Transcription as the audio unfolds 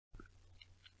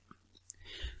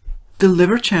The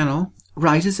liver channel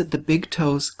rises at the big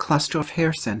toes cluster of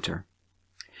hair center,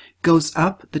 goes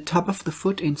up the top of the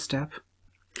foot instep,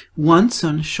 1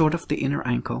 tsun short of the inner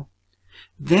ankle,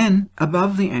 then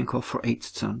above the ankle for 8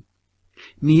 tsun,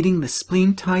 meeting the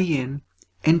spleen tai yin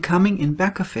and coming in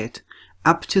back of it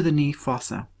up to the knee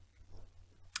fossa,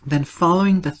 then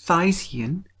following the thighs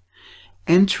yin,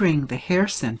 entering the hair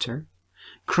center,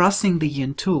 crossing the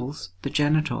yin tools, the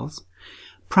genitals,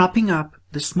 propping up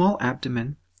the small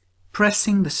abdomen,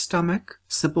 pressing the stomach,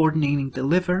 subordinating the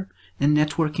liver, and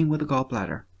networking with the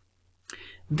gallbladder.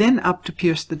 Then up to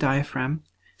pierce the diaphragm,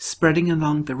 spreading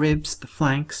along the ribs, the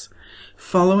flanks,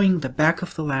 following the back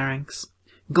of the larynx,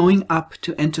 going up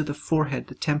to enter the forehead,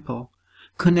 the temple,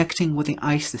 connecting with the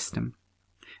eye system.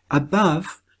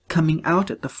 Above, coming out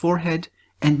at the forehead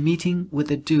and meeting with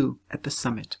the dew at the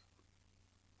summit.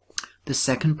 The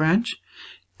second branch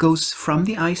goes from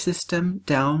the eye system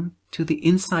down to the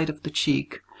inside of the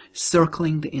cheek,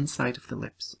 circling the inside of the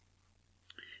lips.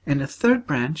 And the third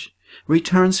branch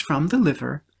returns from the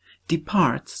liver,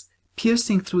 departs,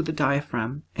 piercing through the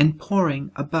diaphragm and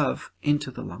pouring above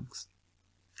into the lungs.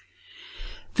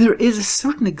 There is a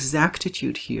certain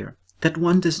exactitude here that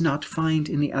one does not find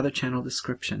in the other channel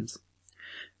descriptions.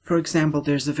 For example,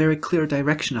 there's a very clear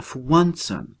direction of 1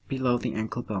 tsun below the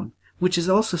ankle bone, which is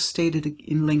also stated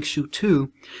in Link Shu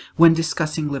 2 when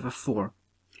discussing liver 4.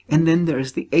 And then there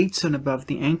is the 8 tsun above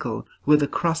the ankle, where the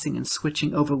crossing and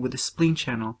switching over with the spleen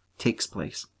channel takes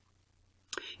place.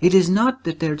 It is not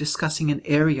that they're discussing an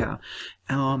area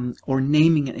or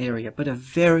naming an area, but a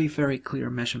very, very clear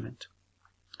measurement.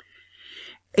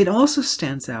 It also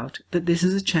stands out that this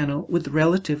is a channel with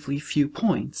relatively few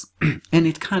points, and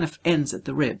it kind of ends at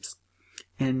the ribs,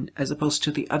 and as opposed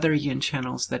to the other yin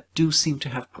channels that do seem to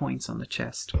have points on the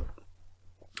chest.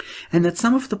 And that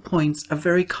some of the points are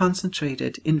very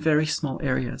concentrated in very small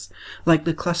areas, like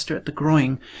the cluster at the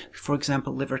groin, for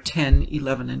example, liver 10,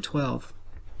 11, and 12.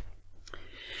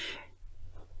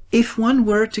 If one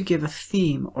were to give a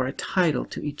theme or a title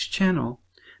to each channel,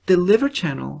 the liver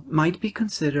channel might be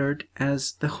considered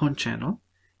as the Hun channel,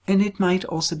 and it might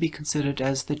also be considered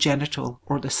as the genital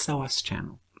or the psoas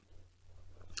channel.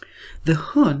 The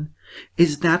Hun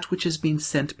is that which has been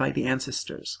sent by the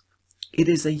ancestors. It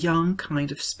is a young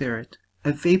kind of spirit,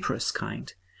 a vaporous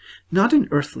kind, not an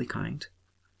earthly kind.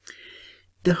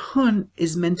 The Hun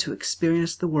is meant to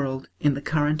experience the world in the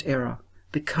current era,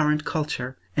 the current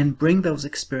culture, and bring those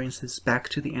experiences back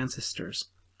to the ancestors.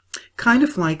 Kind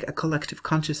of like a collective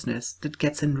consciousness that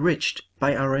gets enriched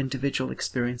by our individual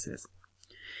experiences.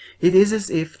 It is as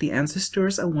if the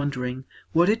ancestors are wondering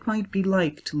what it might be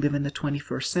like to live in the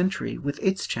 21st century with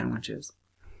its challenges,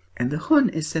 and the Hun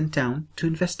is sent down to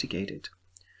investigate it.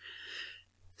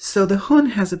 So the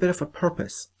Hun has a bit of a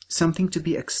purpose, something to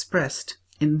be expressed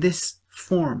in this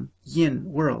form, yin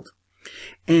world,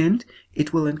 and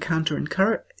it will encounter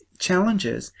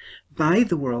challenges by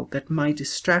the world that might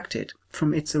distract it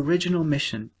from its original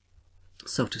mission,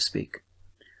 so to speak.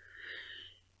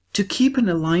 To keep in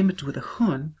alignment with the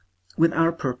Hun, with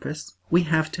our purpose, we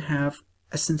have to have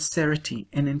a sincerity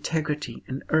and integrity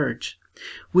and urge,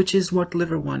 which is what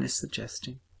Liver 1 is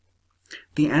suggesting.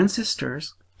 The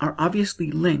ancestors are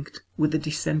obviously linked with the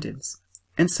descendants,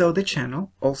 and so the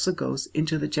channel also goes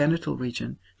into the genital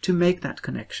region to make that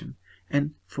connection,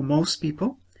 and for most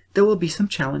people, there will be some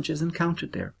challenges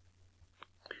encountered there.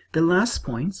 The last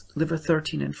points, liver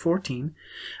 13 and 14,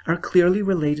 are clearly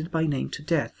related by name to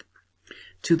death,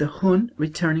 to the Hun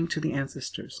returning to the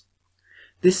ancestors.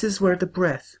 This is where the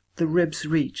breath, the ribs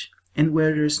reach, and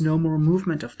where there is no more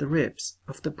movement of the ribs,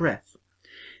 of the breath.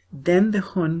 Then the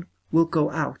Hun will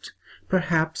go out,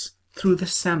 perhaps through the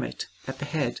summit at the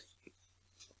head.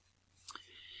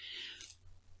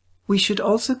 We should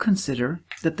also consider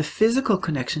that the physical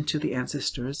connection to the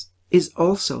ancestors is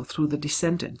also through the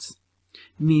descendants,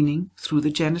 meaning through the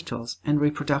genitals and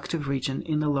reproductive region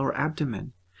in the lower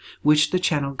abdomen, which the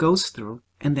channel goes through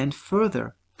and then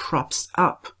further props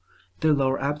up the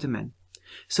lower abdomen.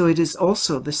 So it is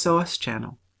also the psoas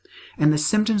channel, and the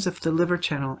symptoms of the liver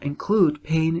channel include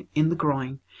pain in the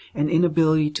groin and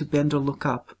inability to bend or look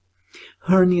up,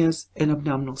 hernias and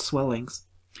abdominal swellings.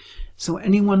 So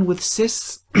anyone with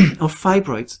cysts or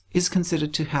fibroids is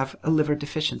considered to have a liver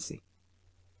deficiency.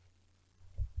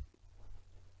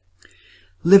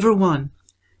 Liver 1,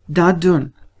 Da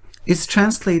Dun, is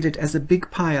translated as a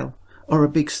big pile or a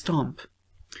big stomp,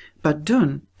 but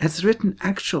Dun, as written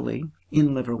actually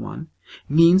in Liver 1,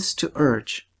 means to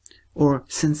urge, or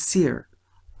sincere,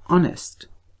 honest.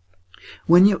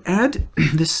 When you add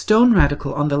the stone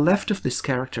radical on the left of this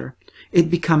character, it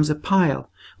becomes a pile,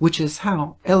 which is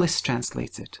how Ellis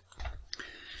translates it.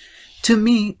 To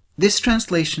me, this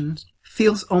translation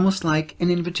feels almost like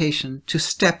an invitation to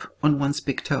step on one's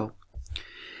big toe.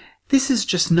 This is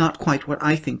just not quite what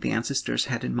I think the ancestors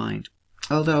had in mind,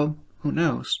 although who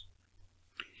knows.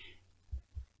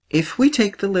 If we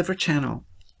take the liver channel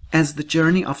as the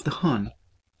journey of the Hun,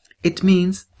 it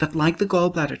means that, like the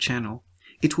gallbladder channel,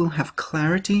 it will have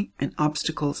clarity and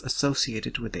obstacles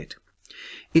associated with it.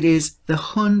 It is the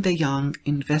Hun de Yang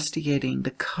investigating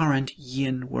the current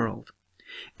Yin world,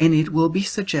 and it will be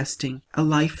suggesting a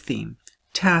life theme,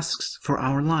 tasks for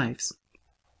our lives.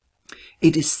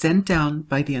 It is sent down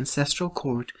by the ancestral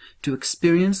court to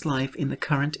experience life in the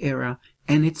current era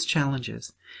and its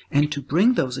challenges, and to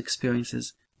bring those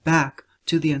experiences back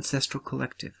to the ancestral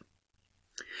collective.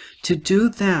 To do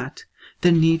that,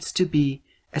 there needs to be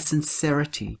a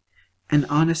sincerity, an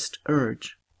honest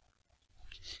urge.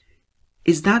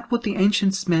 Is that what the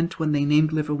ancients meant when they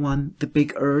named liver 1 the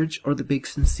big urge or the big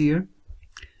sincere?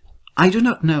 I do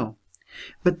not know,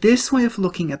 but this way of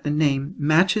looking at the name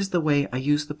matches the way I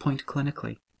use the point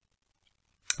clinically,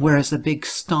 whereas a big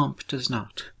stomp does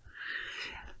not.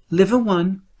 Liver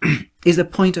 1 is a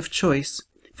point of choice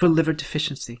for liver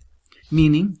deficiency,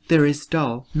 meaning there is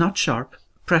dull, not sharp,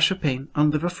 pressure pain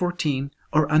on liver 14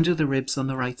 or under the ribs on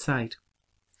the right side.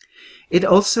 It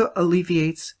also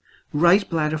alleviates right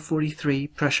bladder 43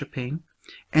 pressure pain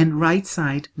and right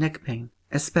side neck pain,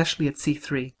 especially at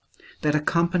C3, that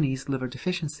accompanies liver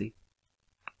deficiency.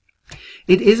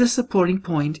 It is a supporting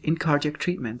point in cardiac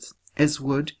treatments, as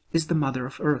wood is the mother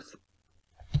of earth.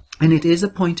 And it is a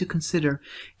point to consider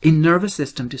in nervous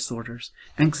system disorders,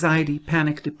 anxiety,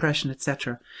 panic, depression,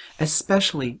 etc.,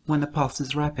 especially when the pulse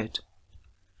is rapid.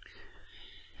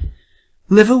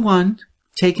 Liver 1,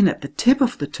 taken at the tip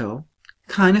of the toe,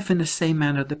 kind of in the same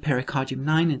manner the pericardium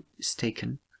 9 is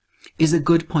taken, is a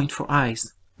good point for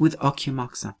eyes with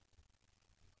ocumoxa.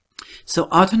 So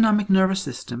autonomic nervous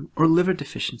system or liver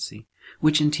deficiency,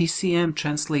 which in TCM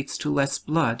translates to less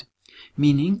blood,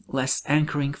 meaning less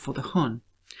anchoring for the Hun,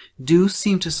 do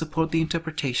seem to support the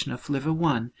interpretation of liver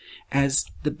 1 as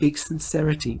the big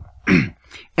sincerity,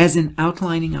 as in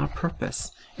outlining our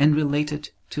purpose and related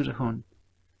to the Hun.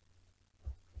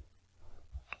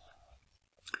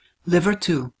 Liver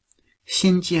 2,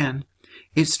 Xinjian,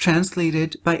 is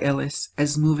translated by Ellis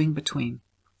as moving between.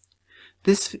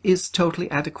 This is totally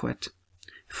adequate.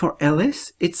 For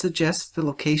Ellis, it suggests the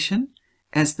location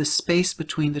as the space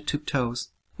between the two toes,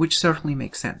 which certainly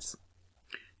makes sense.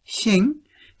 Xing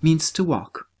means to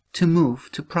walk, to move,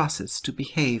 to process, to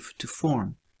behave, to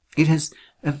form. It has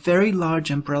a very large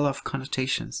umbrella of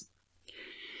connotations.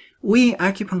 We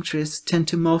acupuncturists tend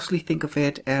to mostly think of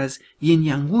it as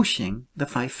yin-yang wuxing, the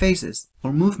 5 phases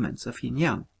or movements of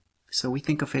yin-yang. So we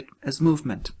think of it as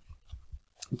movement.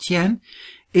 Jian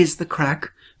is the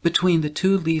crack between the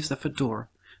 2 leaves of a door,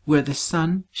 where the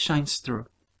sun shines through.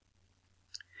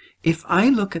 If I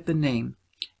look at the name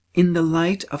in the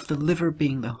light of the liver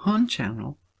being the Hun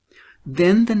channel,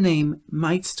 then the name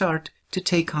might start to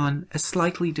take on a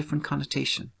slightly different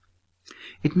connotation.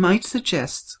 It might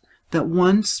suggest that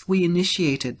once we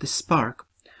initiated the spark,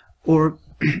 or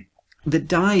the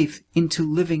dive into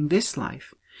living this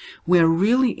life, we are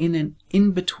really in an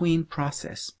in-between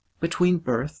process, between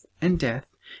birth and death,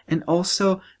 and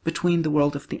also between the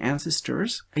world of the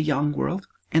ancestors, a yang world,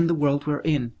 and the world we're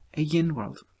in, a yin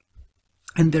world.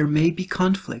 And there may be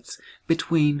conflicts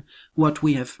between what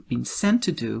we have been sent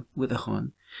to do with the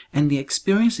Hun and the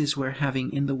experiences we're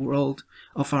having in the world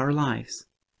of our lives.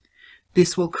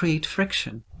 This will create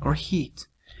friction or heat,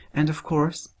 and of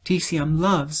course, TCM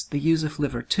loves the use of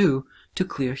liver 2 to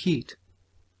clear heat.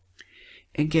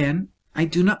 Again, I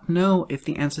do not know if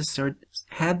the ancestors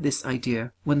had this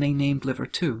idea when they named liver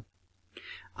 2.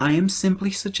 I am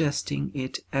simply suggesting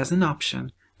it as an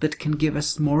option that can give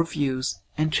us more views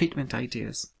and treatment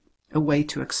ideas, a way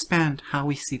to expand how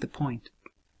we see the point.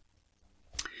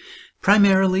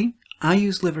 Primarily, I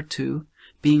use liver 2,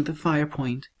 being the fire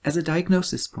point, as a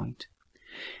diagnosis point.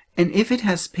 And if it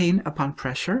has pain upon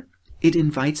pressure, it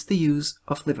invites the use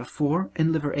of liver 4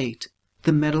 and liver 8,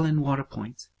 the metal and water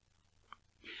points.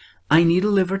 I need a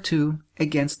liver 2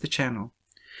 against the channel,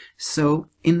 so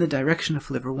in the direction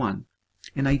of liver 1,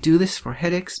 and I do this for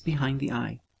headaches behind the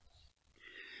eye.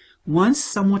 One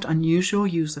somewhat unusual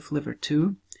use of liver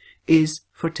 2 is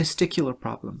for testicular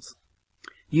problems,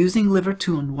 using liver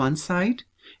 2 on one side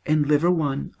and liver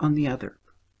 1 on the other.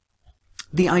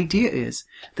 The idea is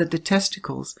that the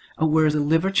testicles are where the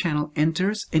liver channel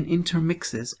enters and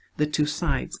intermixes the 2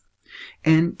 sides,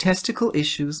 and testicle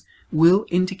issues will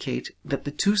indicate that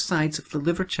the 2 sides of the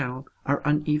liver channel are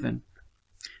uneven.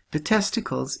 The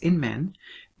testicles in men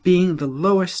being the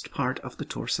lowest part of the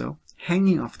torso,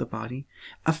 hanging off the body,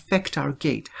 affect our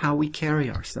gait, how we carry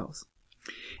ourselves.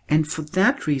 And for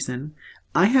that reason,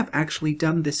 I have actually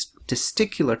done this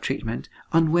testicular treatment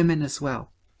on women as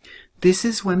well. This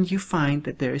is when you find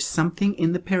that there is something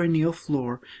in the perineal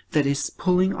floor that is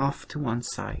pulling off to one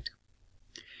side.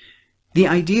 The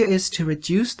idea is to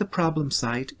reduce the problem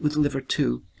side with liver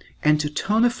 2 and to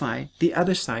tonify the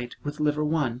other side with liver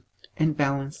 1 and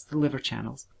balance the liver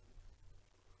channels.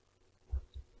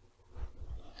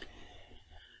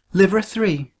 Liver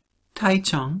 3, Tai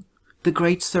Chong, the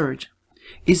Great Surge,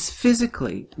 is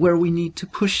physically where we need to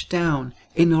push down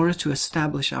in order to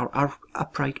establish our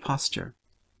upright posture.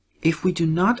 If we do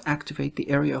not activate the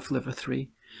area of liver 3,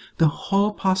 the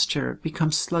whole posture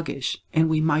becomes sluggish and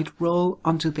we might roll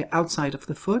onto the outside of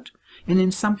the foot and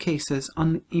in some cases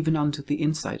even onto the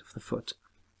inside of the foot.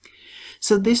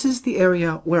 So this is the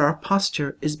area where our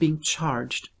posture is being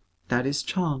charged. That is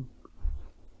Chong.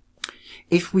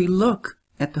 If we look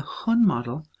at the Hun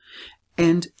model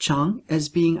and Chong as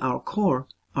being our core,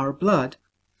 our blood,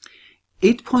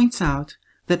 it points out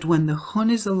that when the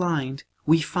Hun is aligned,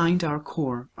 we find our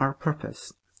core, our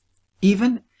purpose.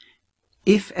 Even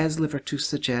if, as liver 2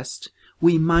 suggests,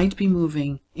 we might be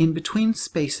moving in between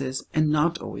spaces and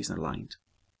not always aligned.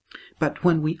 But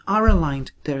when we are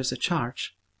aligned, there is a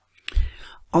charge.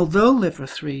 Although liver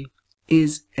 3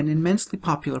 is an immensely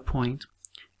popular point,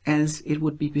 as it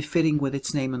would be befitting with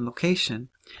its name and location,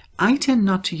 I tend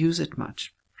not to use it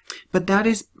much. But that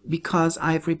is because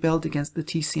I have rebelled against the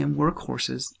TCM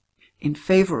workhorses in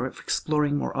favor of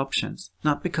exploring more options,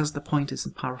 not because the point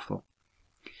isn't powerful.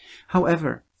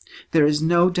 However, there is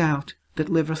no doubt that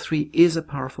liver 3 is a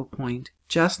powerful point,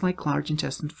 just like large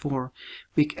intestine 4,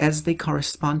 as they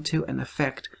correspond to and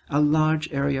affect a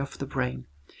large area of the brain.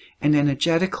 And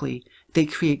energetically, they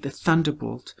create the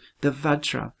thunderbolt, the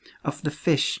vajra of the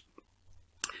fish,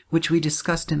 which we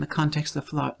discussed in the context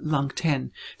of lung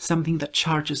 10, something that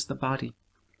charges the body,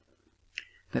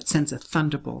 that sends a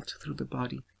thunderbolt through the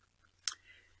body.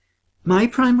 My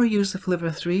primary use of liver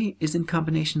 3 is in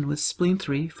combination with spleen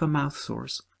 3 for mouth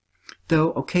sores,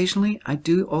 though occasionally I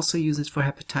do also use it for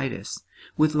hepatitis,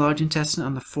 with large intestine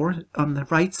on the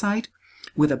right side,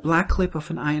 with a black clip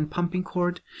of an iron pumping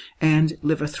cord, and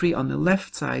liver 3 on the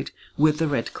left side with the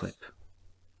red clip.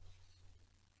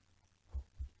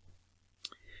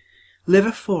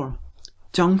 Liver 4,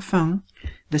 Zhongfeng,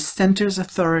 the center's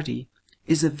authority,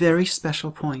 is a very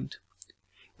special point.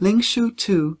 Ling Shu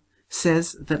 2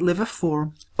 says that liver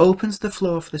 4 opens the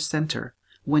flow of the center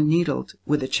when needled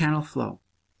with a channel flow,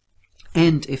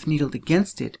 and if needled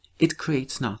against it, it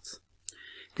creates knots.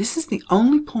 This is the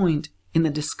only point in the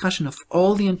discussion of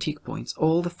all the antique points,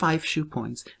 all the 5 Shu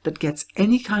points, that gets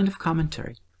any kind of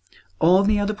commentary. All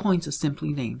the other points are simply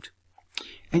named.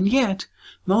 And yet,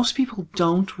 most people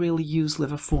don't really use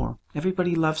liver 4.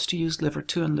 Everybody loves to use liver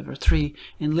 2 and liver 3,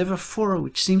 and liver 4,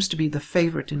 which seems to be the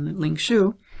favorite in Ling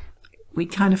Shu, we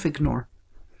kind of ignore.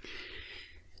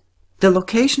 The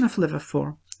location of liver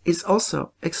 4 is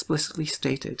also explicitly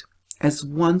stated as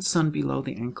 1 sun below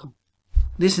the ankle.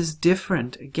 This is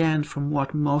different, again, from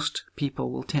what most people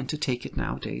will tend to take it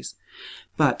nowadays.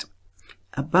 But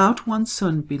about 1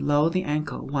 sun below the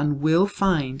ankle, one will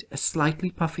find a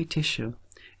slightly puffy tissue,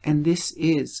 and this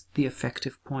is the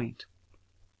effective point.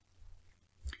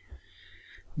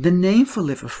 The name for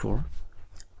liver 4,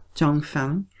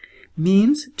 Zhongfeng,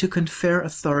 means to confer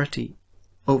authority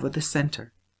over the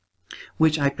center,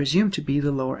 which I presume to be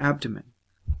the lower abdomen.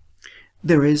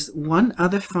 There is one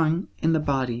other feng in the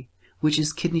body, which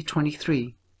is kidney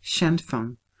 23, Shen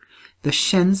Feng, the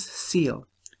Shen's seal,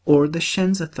 or the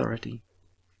Shen's authority.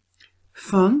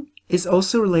 Feng is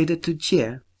also related to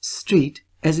Jie, street,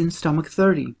 as in stomach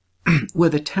 30, where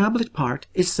the tablet part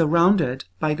is surrounded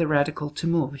by the radical to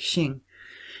move, Xing.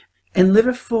 And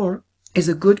liver 4 is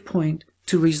a good point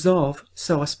to resolve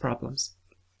psoas problems.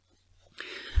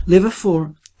 Liver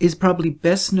 4 is probably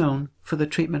best known for the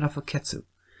treatment of oketsu,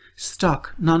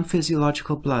 stock,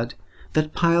 non-physiological blood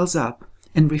that piles up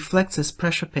and reflects as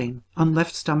pressure pain on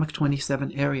left stomach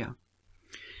 27 area.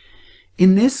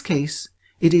 In this case,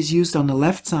 it is used on the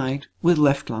left side with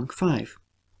left lung 5.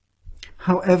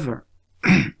 However,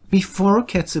 before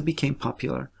oketsu became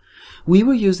popular, we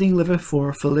were using liver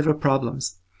 4 for liver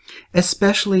problems,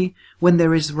 especially when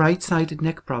there is right-sided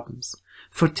neck problems.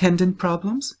 For tendon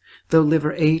problems, though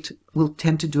liver 8 will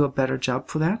tend to do a better job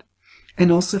for that,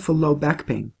 and also for low back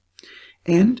pain,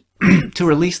 and to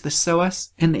release the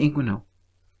psoas and the inguinal.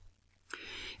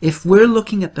 If we're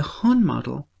looking at the Hun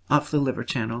model of the liver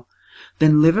channel,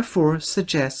 then liver 4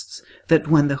 suggests that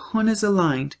when the Hun is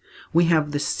aligned, we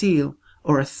have the seal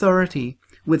or authority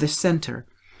with the center,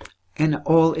 and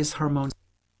all is hormones.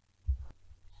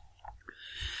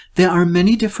 There are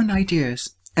many different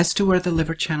ideas as to where the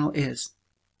liver channel is.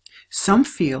 Some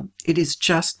feel it is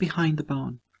just behind the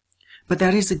bone, but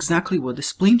that is exactly where the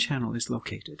spleen channel is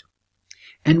located.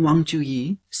 And Wang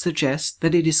Juyi suggests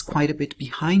that it is quite a bit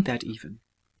behind that even.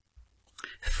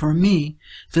 For me,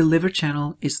 the liver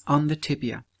channel is on the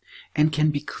tibia and can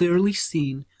be clearly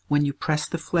seen when you press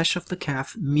the flesh of the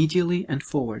calf medially and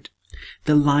forward.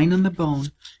 The line on the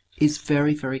bone is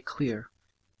very, very clear.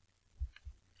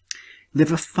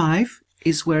 Liver 5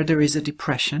 is where there is a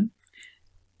depression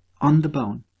on the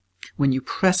bone. When you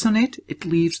press on it, it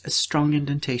leaves a strong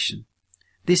indentation.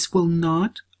 This will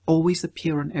not always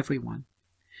appear on everyone.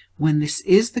 When this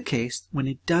is the case, when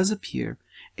it does appear,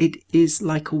 it is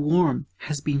like a worm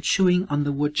has been chewing on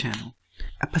the wood channel.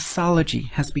 A pathology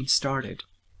has been started.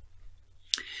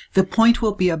 The point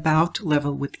will be about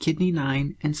level with kidney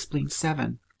 9 and spleen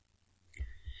 7.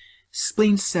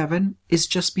 Spleen 7 is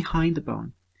just behind the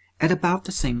bone, at about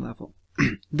the same level.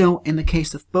 Though in the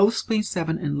case of both spleen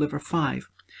 7 and liver 5,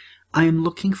 I am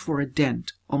looking for a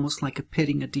dent, almost like a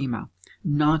pitting edema,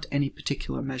 not any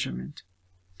particular measurement.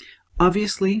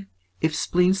 Obviously, if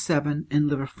spleen 7 and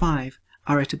liver 5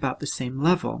 are at about the same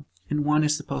level, and one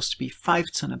is supposed to be 5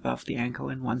 tsun above the ankle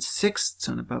and 1/6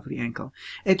 tsun above the ankle,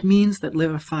 it means that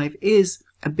liver 5 is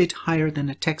a bit higher than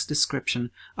a text description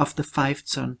of the 5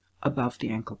 tsun above the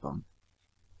ankle bone.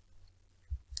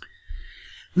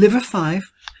 Liver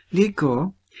 5,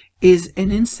 Ligo, is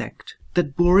an insect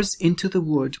that bores into the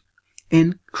wood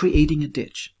and creating a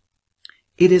ditch.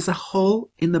 It is a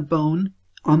hole in the bone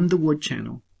on the wood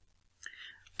channel.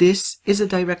 This is a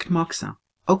direct moxa,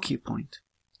 Oki point.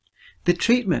 The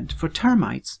treatment for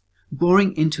termites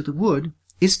boring into the wood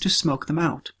is to smoke them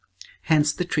out.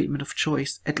 Hence the treatment of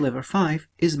choice at liver 5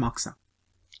 is moxa.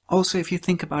 Also, if you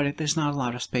think about it, there's not a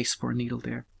lot of space for a needle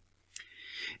there.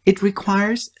 It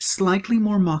requires slightly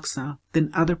more moxa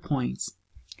than other points,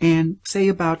 and say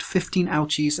about 15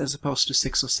 ouchies as opposed to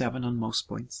 6 or 7 on most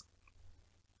points.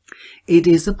 It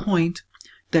is a point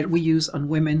that we use on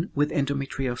women with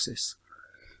endometriosis.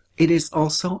 It is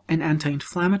also an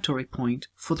anti-inflammatory point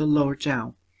for the lower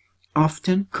jiao,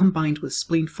 often combined with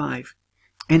spleen 5,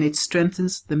 and it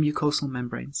strengthens the mucosal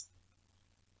membranes.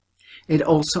 It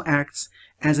also acts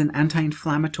as an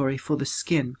anti-inflammatory for the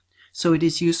skin, so it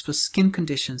is used for skin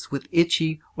conditions with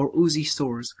itchy or oozy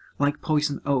sores like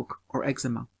poison oak or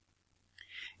eczema.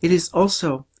 It is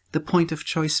also the point of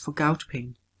choice for gout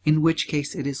pain, in which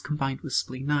case it is combined with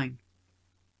spleen 9.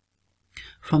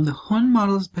 From the Hun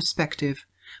model's perspective,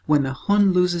 when the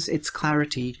Hun loses its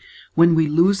clarity, when we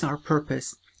lose our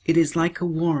purpose, it is like a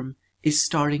worm is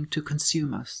starting to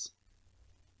consume us.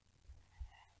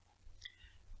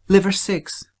 Liver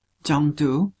 6,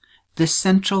 Jiangdu, the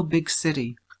central big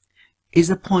city, is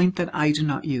a point that I do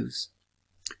not use.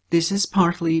 This is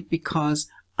partly because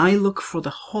I look for the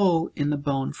hole in the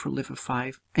bone for liver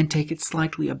 5 and take it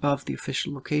slightly above the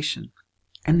official location,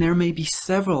 and there may be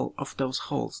several of those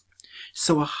holes.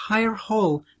 So a higher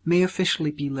hole may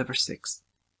officially be liver 6.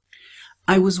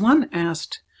 I was once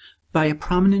asked by a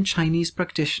prominent Chinese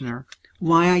practitioner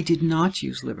why I did not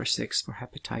use liver 6 for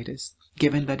hepatitis,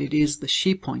 given that it is the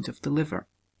she point of the liver.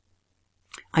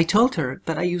 I told her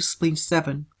that I used spleen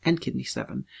 7 and kidney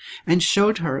 7, and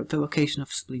showed her the location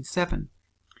of spleen 7.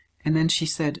 And then she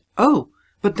said, "Oh,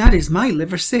 but that is my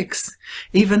liver 6,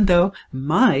 even though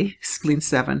my spleen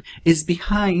 7 is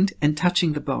behind and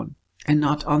touching the bone, and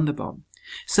not on the bone."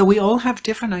 So we all have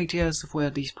different ideas of where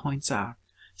these points are.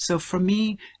 So for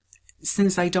me,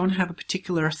 since I don't have a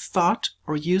particular thought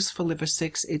or use for liver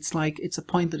 6, it's like it's a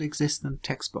point that exists in the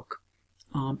textbook,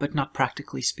 but not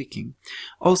practically speaking.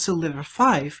 Also, liver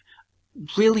 5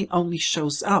 really only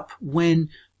shows up when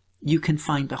you can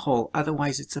find the hole.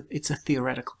 Otherwise, it's a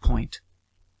theoretical point.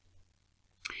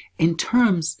 In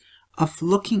terms of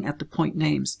looking at the point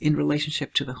names in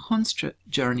relationship to the Hun's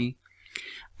journey,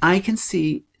 I can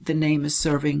see the name as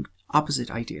serving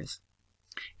opposite ideas.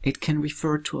 It can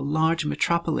refer to a large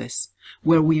metropolis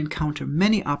where we encounter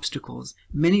many obstacles,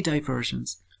 many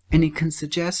diversions, and it can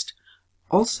suggest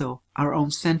also our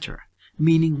own center,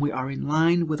 meaning we are in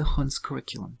line with the Hun's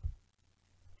curriculum.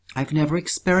 I've never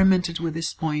experimented with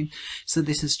this point, so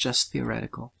this is just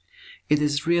theoretical. It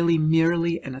is really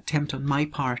merely an attempt on my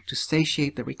part to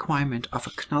satiate the requirement of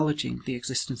acknowledging the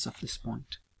existence of this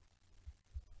point.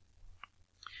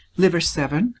 Liver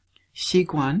 7,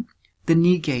 Xiguan, the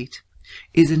knee gate,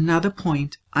 is another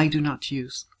point I do not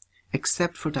use,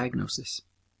 except for diagnosis.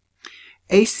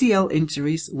 ACL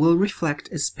injuries will reflect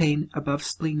as pain above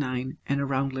spleen 9 and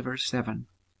around liver 7,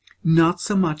 not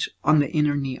so much on the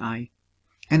inner knee eye,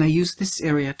 and I use this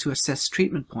area to assess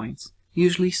treatment points,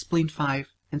 usually spleen 5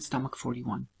 and stomach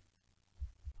 41.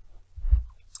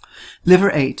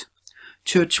 Liver 8.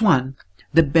 Church 1,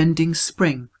 the bending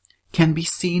spring, can be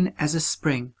seen as a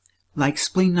spring, like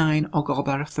spleen 9 or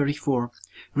gallbladder 34,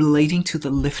 relating to the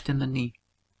lift in the knee.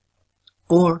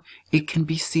 Or it can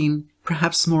be seen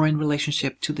perhaps more in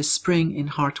relationship to the spring in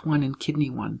heart 1 and kidney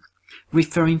 1,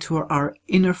 referring to our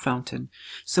inner fountain,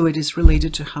 so it is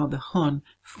related to how the Hun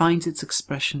finds its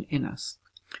expression in us.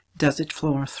 Does it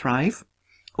flow or thrive,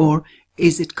 or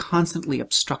is it constantly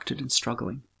obstructed and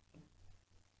struggling?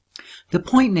 The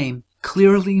point name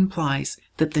clearly implies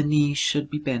that the knee should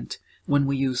be bent when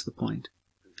we use the point.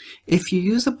 If you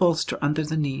use a bolster under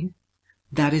the knee,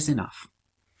 that is enough.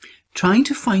 Trying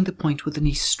to find the point with the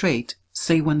knee straight,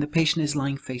 say when the patient is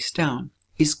lying face down,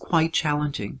 is quite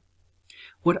challenging.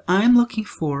 What I'm looking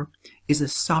for is a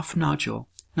soft nodule,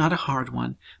 not a hard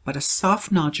one, but a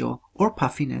soft nodule or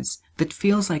puffiness that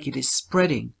feels like it is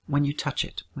spreading when you touch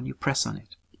it, when you press on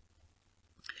it.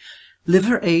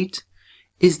 Liver 8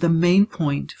 is the main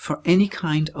point for any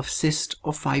kind of cyst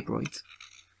or fibroids.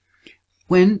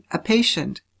 When a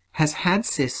patient has had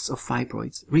cysts or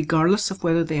fibroids, regardless of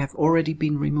whether they have already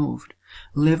been removed,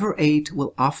 liver 8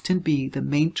 will often be the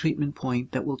main treatment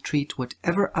point that will treat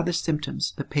whatever other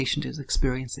symptoms the patient is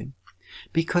experiencing,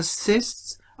 because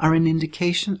cysts are an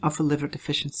indication of a liver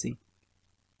deficiency.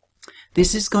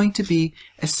 This is going to be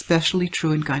especially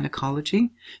true in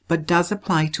gynecology, but does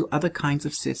apply to other kinds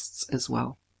of cysts as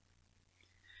well.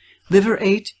 Liver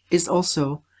 8 is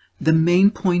also the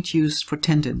main point used for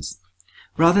tendons,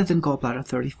 rather than gallbladder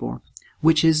 34,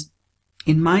 which is,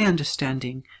 in my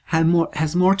understanding,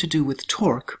 has more to do with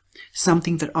torque,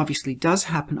 something that obviously does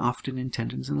happen often in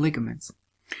tendons and ligaments.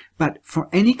 But for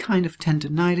any kind of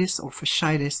tendinitis or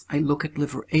fasciitis, I look at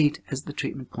liver 8 as the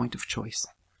treatment point of choice.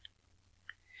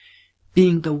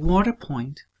 Being the water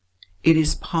point, it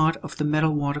is part of the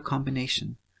metal-water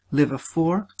combination, liver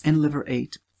 4 and liver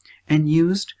 8, and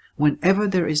used whenever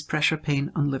there is pressure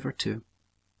pain on liver 2.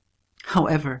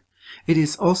 However, it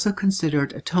is also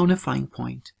considered a tonifying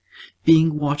point,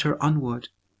 being water on wood.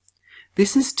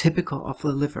 This is typical of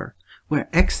the liver, where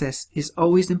excess is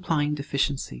always implying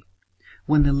deficiency.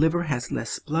 When the liver has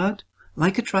less blood,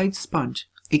 like a dried sponge,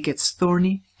 it gets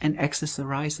thorny and excess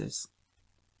arises.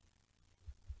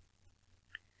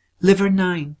 Liver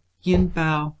 9, yin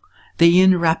bao, the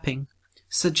yin wrapping,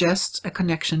 suggests a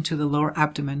connection to the lower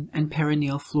abdomen and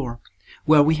perineal floor,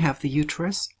 where we have the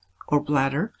uterus or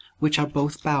bladder, which are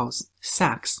both baos,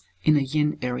 sacs, in a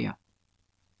yin area.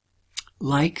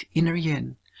 Like inner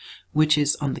yin, which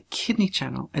is on the kidney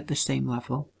channel at the same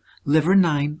level, liver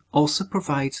 9 also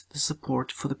provides the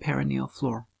support for the perineal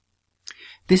floor.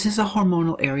 This is a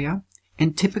hormonal area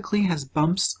and typically has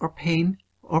bumps or pain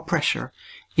or pressure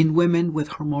in women with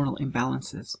hormonal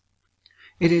imbalances.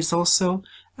 It is also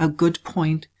a good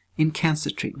point in cancer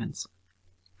treatments.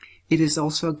 It is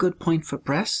also a good point for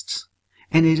breasts,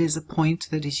 and it is a point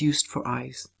that is used for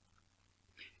eyes.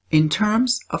 In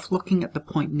terms of looking at the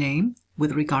point name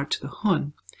with regard to the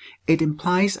Hun, it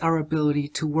implies our ability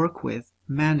to work with,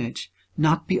 manage,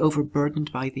 not be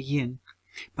overburdened by the yin,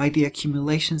 by the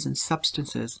accumulations and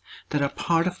substances that are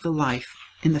part of the life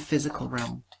in the physical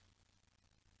realm.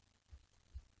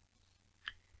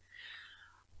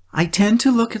 I tend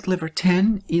to look at liver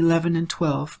 10, 11, and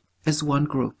 12 as one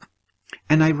group,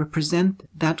 and I represent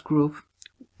that group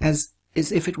as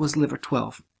if it was liver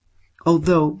 12.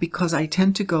 Although, because I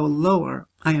tend to go lower,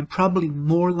 I am probably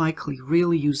more likely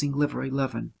really using liver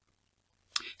 11,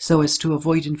 so as to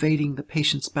avoid invading the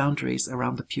patient's boundaries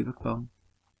around the pubic bone.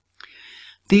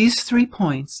 These 3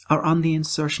 points are on the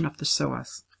insertion of the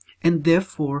psoas, and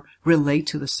therefore relate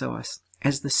to the psoas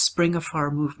as the spring of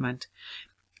our movement,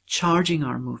 charging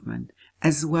our movement,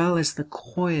 as well as the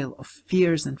coil of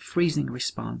fears and freezing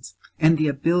response, and the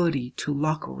ability to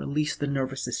lock or release the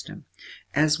nervous system,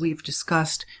 as we've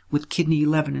discussed with kidney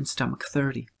 11 and stomach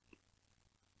 30.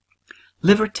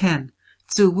 Liver 10,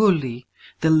 Zuwuli,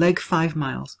 the leg 5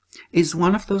 miles, is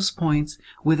one of those points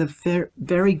with a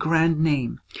very grand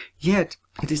name, yet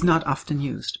it is not often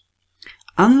used.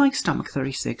 Unlike stomach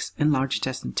 36 and large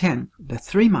intestine 10, the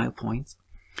 3-mile points,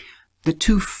 the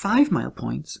 2 5-mile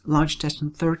points, large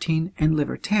intestine 13 and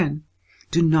liver 10,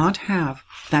 do not have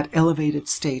that elevated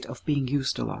state of being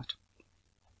used a lot.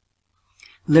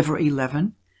 Liver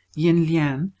 11, yin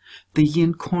lian, the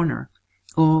yin corner,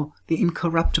 or the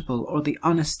incorruptible or the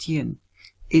honest yin,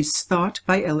 is thought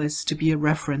by Ellis to be a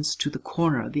reference to the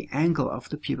corner, the angle of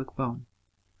the pubic bone.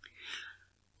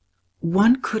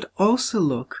 One could also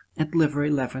look at liver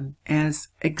 11 as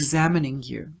examining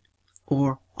yin,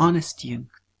 or honest yin,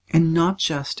 and not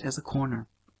just as a corner.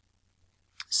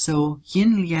 So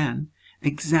yin-lian,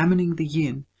 examining the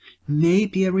yin, may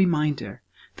be a reminder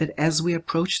that as we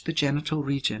approach the genital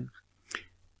region,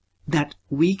 that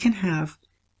we can have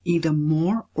either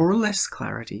more or less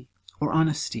clarity or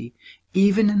honesty,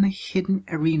 even in the hidden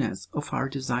arenas of our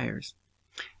desires.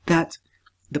 That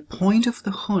the point of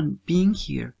the Hun being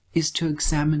here is to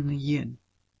examine the yin.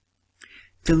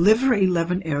 The liver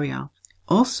 11 area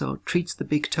also treats the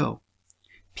big toe.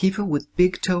 People with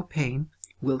big toe pain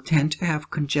will tend to have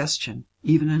congestion,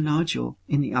 even a nodule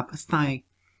in the upper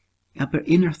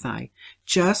inner thigh,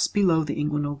 just below the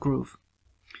inguinal groove.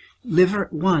 Liver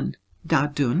 1, Da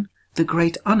Dun, the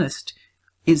great honest,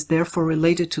 is therefore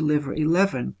related to liver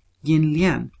 11, Yin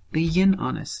Lian, the yin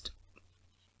honest.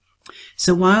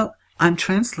 So while I'm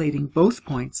translating both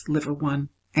points, liver 1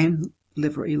 and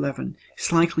liver 11,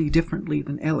 slightly differently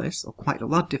than Ellis, or quite a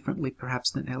lot differently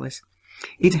perhaps than Ellis,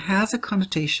 it has a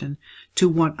connotation to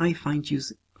what I find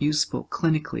useful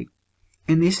clinically.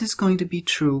 And this is going to be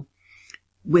true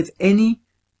with any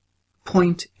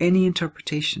point, any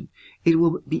interpretation. It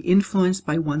will be influenced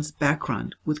by one's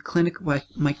background, with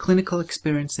my clinical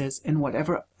experiences and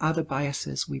whatever other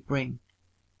biases we bring.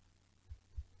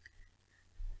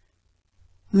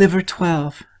 Liver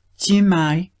 12, Ji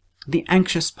Mai, the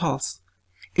anxious pulse,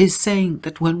 is saying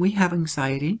that when we have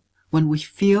anxiety, when we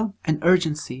feel an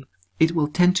urgency, it will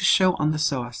tend to show on the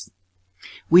psoas.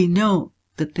 We know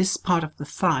that this part of the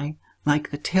thigh, like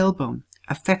the tailbone,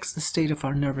 affects the state of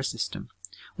our nervous system.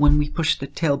 When we push the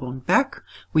tailbone back,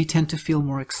 we tend to feel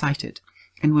more excited.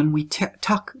 And when we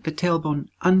tuck the tailbone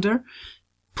under,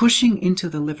 pushing into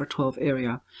the liver 12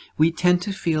 area, we tend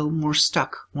to feel more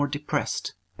stuck, more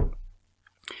depressed.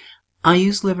 I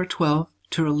use liver 12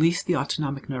 to release the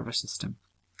autonomic nervous system.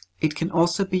 It can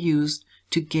also be used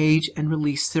to gauge and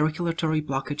release circulatory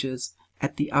blockages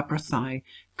at the upper thigh,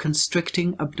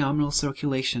 constricting abdominal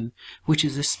circulation, which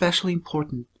is especially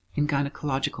important in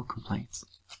gynecological complaints.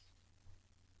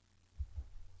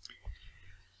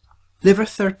 Liver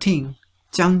 13,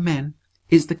 Jiang Men,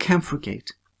 is the camphor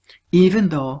gate, even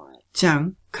though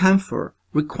Jiang, camphor,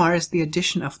 requires the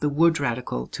addition of the wood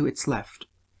radical to its left.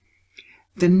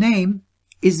 The name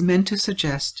is meant to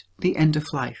suggest the end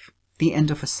of life, the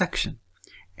end of a section,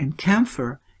 and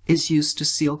camphor is used to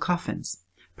seal coffins,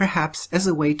 perhaps as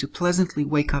a way to pleasantly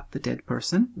wake up the dead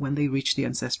person when they reach the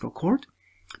ancestral court,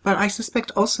 but I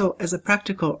suspect also as a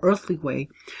practical earthly way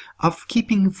of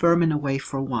keeping vermin away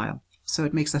for a while, so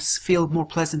it makes us feel more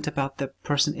pleasant about the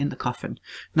person in the coffin,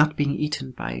 not being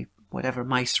eaten by whatever,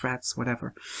 mice, rats,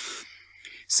 whatever.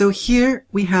 So here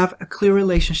we have a clear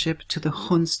relationship to the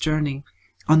Hun's journey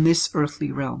on this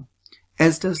earthly realm,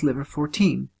 as does liver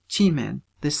 14, Qi Men,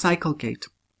 the cycle gate.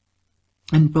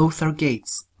 And both are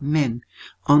gates, men,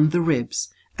 on the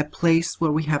ribs, a place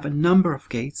where we have a number of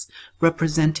gates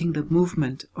representing the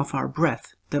movement of our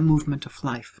breath, the movement of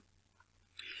life.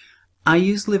 I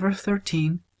use liver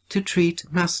 13 to treat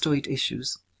mastoid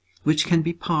issues, which can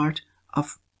be part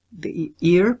of the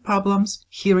ear problems,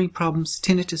 hearing problems,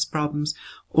 tinnitus problems,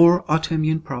 or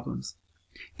autoimmune problems.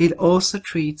 It also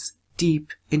treats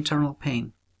deep internal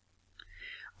pain.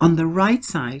 On the right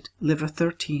side, liver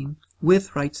 13,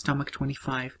 with right stomach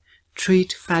 25,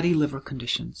 treat fatty liver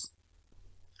conditions.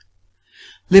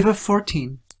 Liver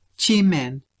 14, Qi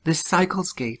Men, the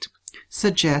cycle's gate,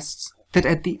 suggests that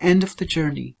at the end of the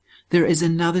journey, there is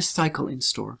another cycle in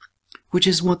store, which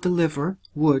is what the liver,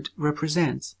 wood,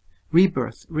 represents: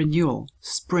 rebirth, renewal,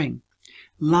 spring,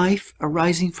 life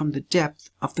arising from the depth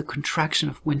of the contraction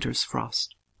of winter's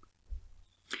frost.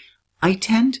 I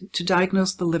tend to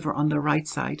diagnose the liver on the right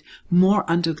side, more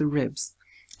under the ribs,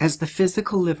 as the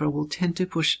physical liver will tend to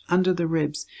push under the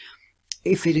ribs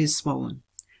if it is swollen.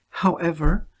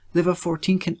 However, liver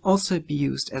 14 can also be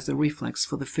used as a reflex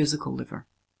for the physical liver.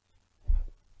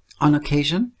 On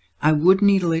occasion, I would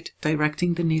needle it,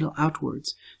 directing the needle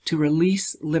outwards to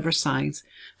release liver sides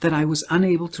that I was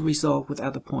unable to resolve with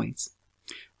other points.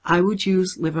 I would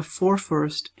use liver 4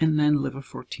 first and then liver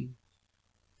 14.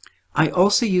 I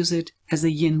also use it as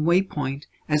a yin waypoint,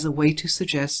 as a way to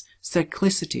suggest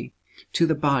cyclicity to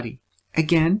the body.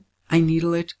 Again, I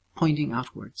needle it pointing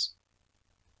outwards.